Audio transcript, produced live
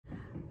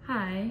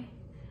Hi,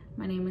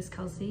 my name is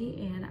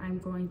Kelsey and I'm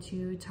going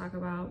to talk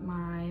about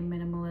my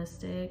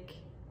minimalistic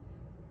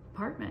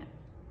apartment.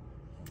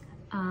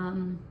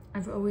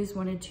 I've always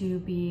wanted to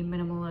be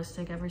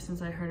minimalistic ever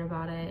since I heard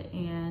about it,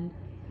 and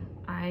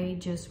I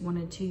just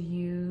wanted to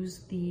use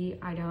the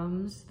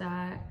items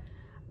that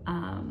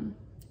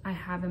I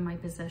have in my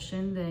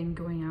possession than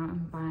going out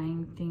and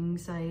buying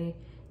things I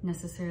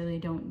necessarily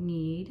don't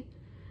need.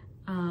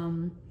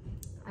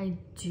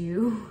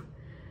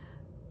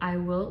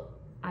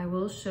 I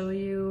will show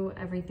you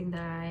everything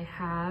that I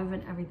have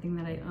and everything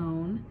that I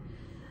own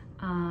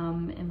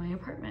in my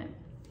apartment.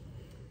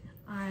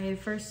 I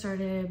first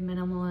started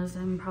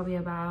minimalism probably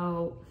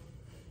about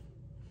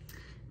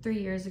 3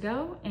 years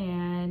ago,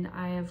 and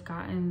I have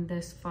gotten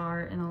this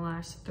far in the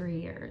last 3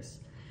 years.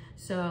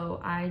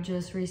 So I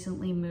just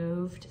recently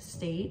moved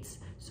states,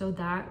 so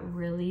that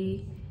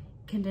really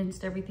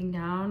condensed everything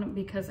down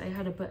because I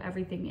had to put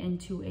everything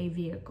into a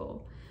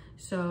vehicle.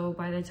 So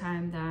by the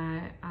time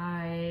that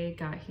I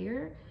got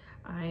here,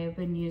 I've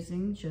been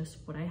using just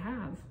what I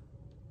have.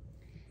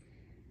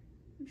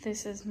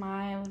 This is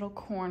my little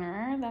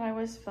corner that I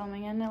was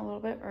filming in a little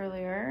bit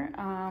earlier.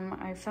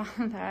 I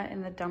found that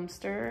in the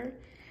dumpster.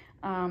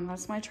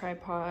 That's my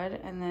tripod,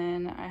 and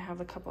then I have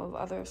a couple of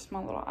other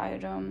small little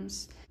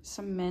items,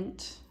 some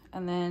mint,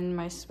 and then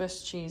my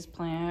Swiss cheese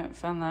plant.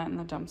 Found that in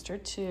the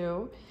dumpster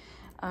too.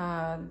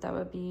 That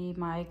would be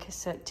my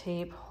cassette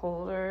tape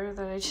holder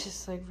that I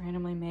just like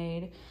randomly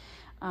made.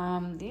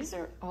 These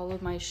are all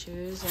of my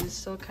shoes. I'm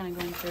still kind of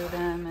going through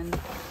them, and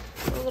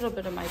a little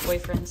bit of my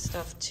boyfriend's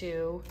stuff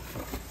too.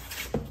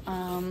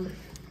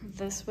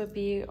 This would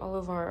be all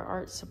of our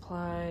art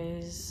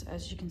supplies.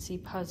 As you can see,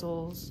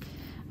 puzzles,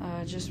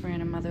 just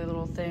random other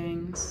little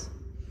things.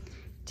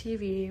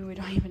 TV, we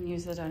don't even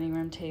use the dining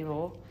room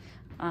table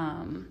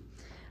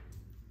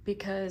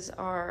because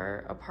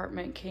our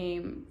apartment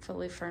came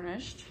fully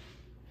furnished.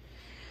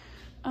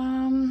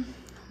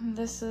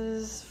 This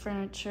is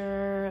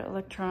furniture,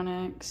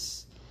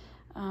 electronics,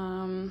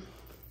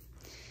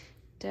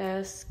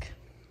 desk,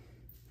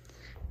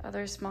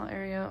 other small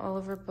area, all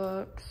of our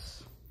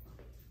books,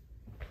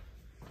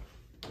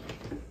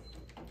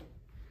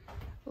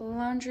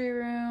 laundry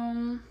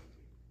room.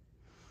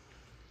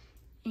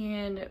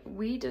 And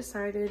we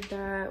decided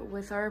that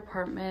with our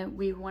apartment,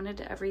 we wanted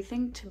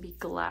everything to be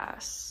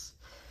glass.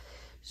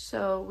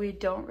 So we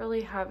don't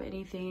really have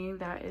anything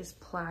that is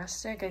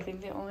plastic. I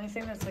think the only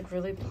thing that's like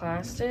really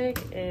plastic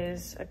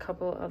is a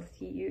couple of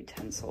the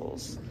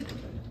utensils.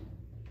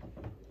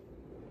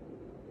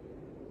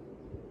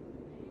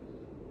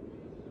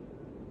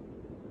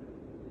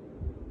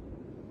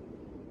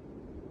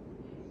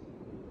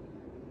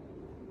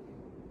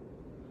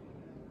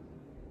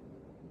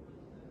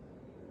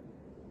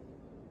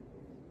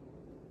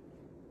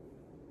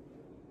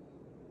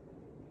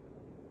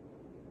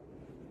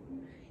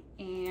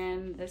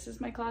 And this is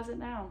my closet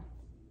now.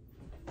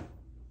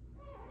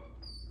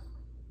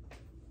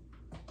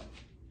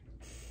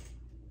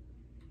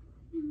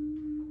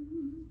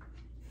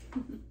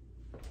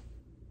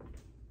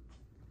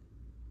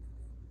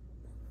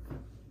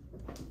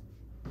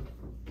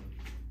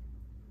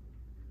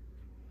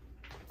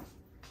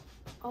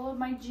 All of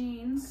my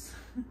jeans.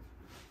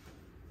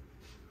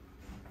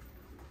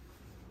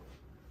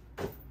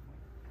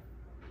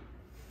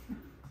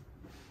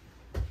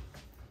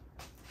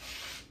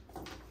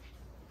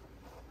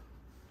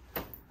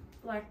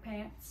 Black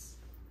pants.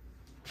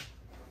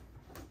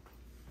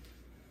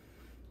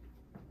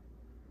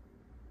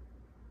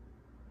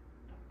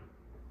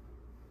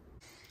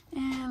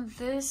 And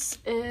this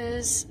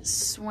is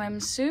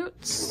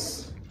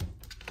swimsuits.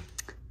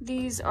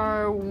 These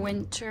are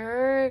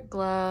winter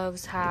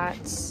gloves,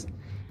 hats,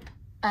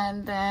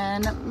 and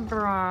then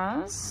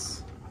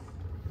bras.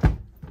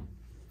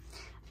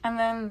 And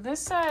then this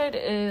side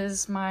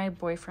is my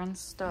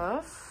boyfriend's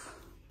stuff.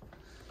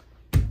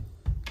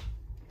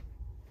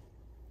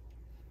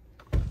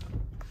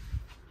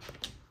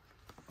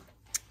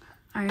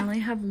 I only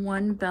have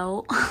one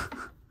belt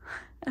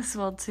as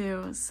well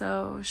too.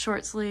 So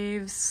short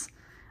sleeves,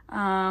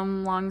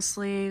 long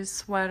sleeves,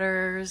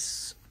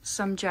 sweaters,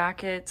 some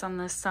jackets on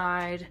this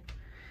side.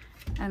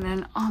 And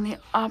then on the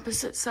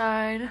opposite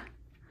side,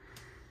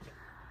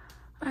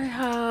 I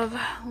have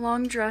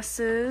long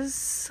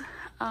dresses,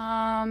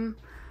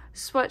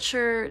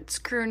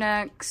 sweatshirts, crew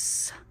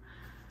necks,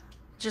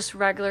 just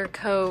regular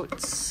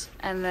coats.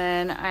 And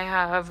then I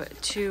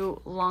have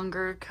two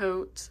longer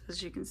coats,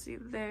 as you can see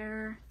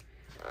there.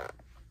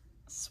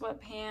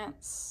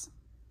 Sweatpants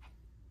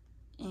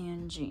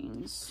and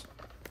jeans.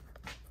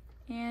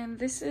 And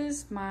this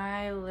is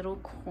my little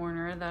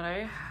corner that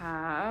I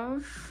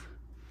have.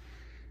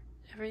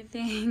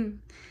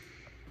 Everything,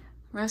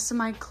 rest of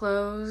my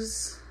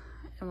clothes,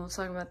 and we'll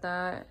talk about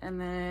that.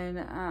 And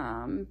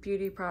then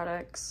beauty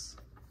products.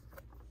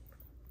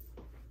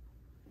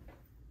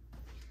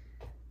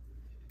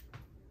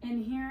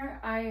 In here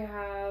I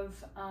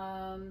have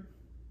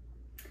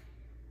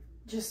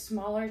just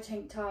smaller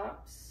tank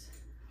tops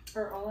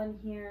are all in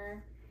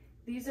here.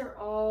 These are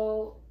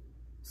all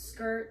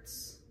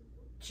skirts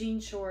jean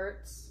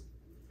shorts.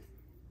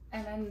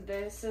 And then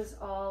this is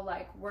all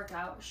like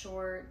workout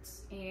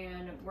shorts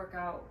and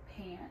workout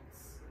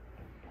pants.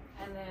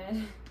 And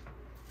then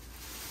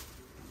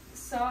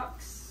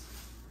socks.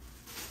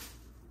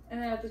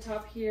 And then at the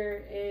top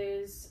here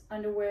is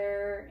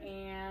underwear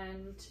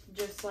and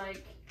just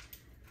like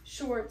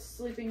shorts,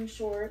 sleeping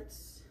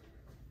shorts,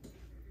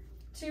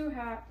 2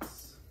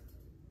 hats.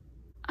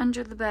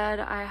 Under the bed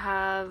I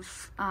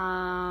have,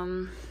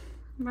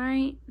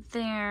 right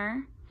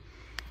there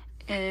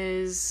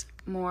is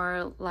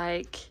more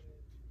like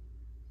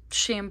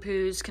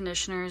shampoos,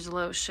 conditioners,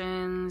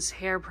 lotions,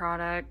 hair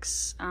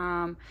products.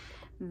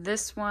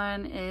 This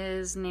one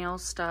is nail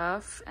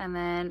stuff, and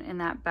then in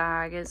that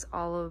bag is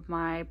all of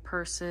my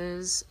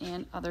purses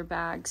and other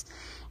bags,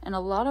 and a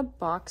lot of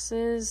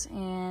boxes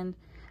and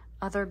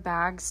other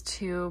bags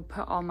to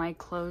put all my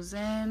clothes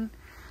in.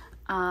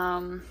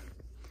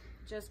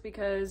 Just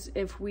because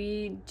if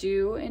we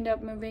do end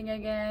up moving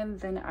again,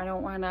 then I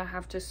don't want to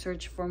have to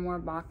search for more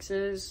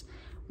boxes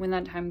when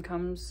that time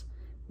comes,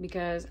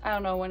 because I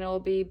don't know when it'll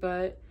be,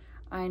 but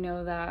I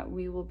know that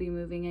we will be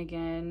moving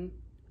again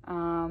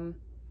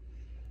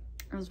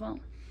as well.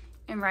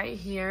 And right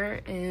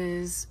here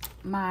is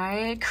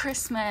my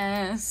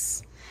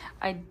Christmas.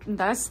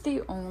 That's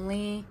the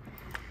only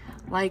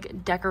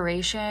like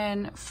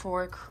decoration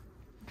for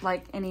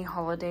like any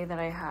holiday that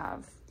I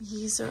have.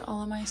 These are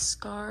all of my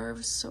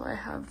scarves. So I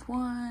have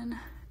 1,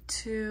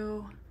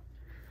 2,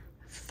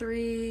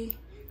 3,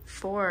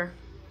 4.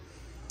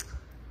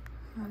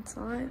 That's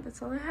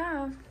all I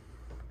have.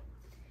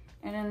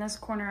 And in this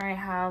corner I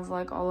have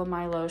like all of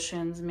my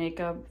lotions,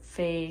 makeup,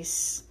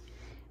 face,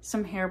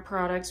 some hair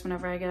products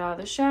whenever I get out of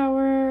the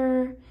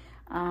shower,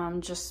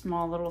 just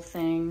small little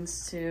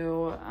things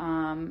to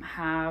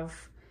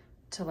have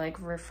to like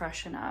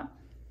refreshen up.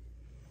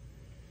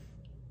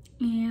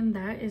 And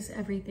that is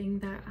everything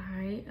that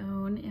I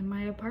own in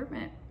my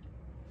apartment.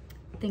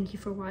 Thank you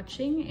for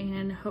watching,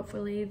 and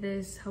hopefully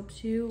this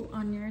helps you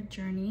on your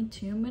journey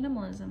to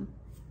minimalism.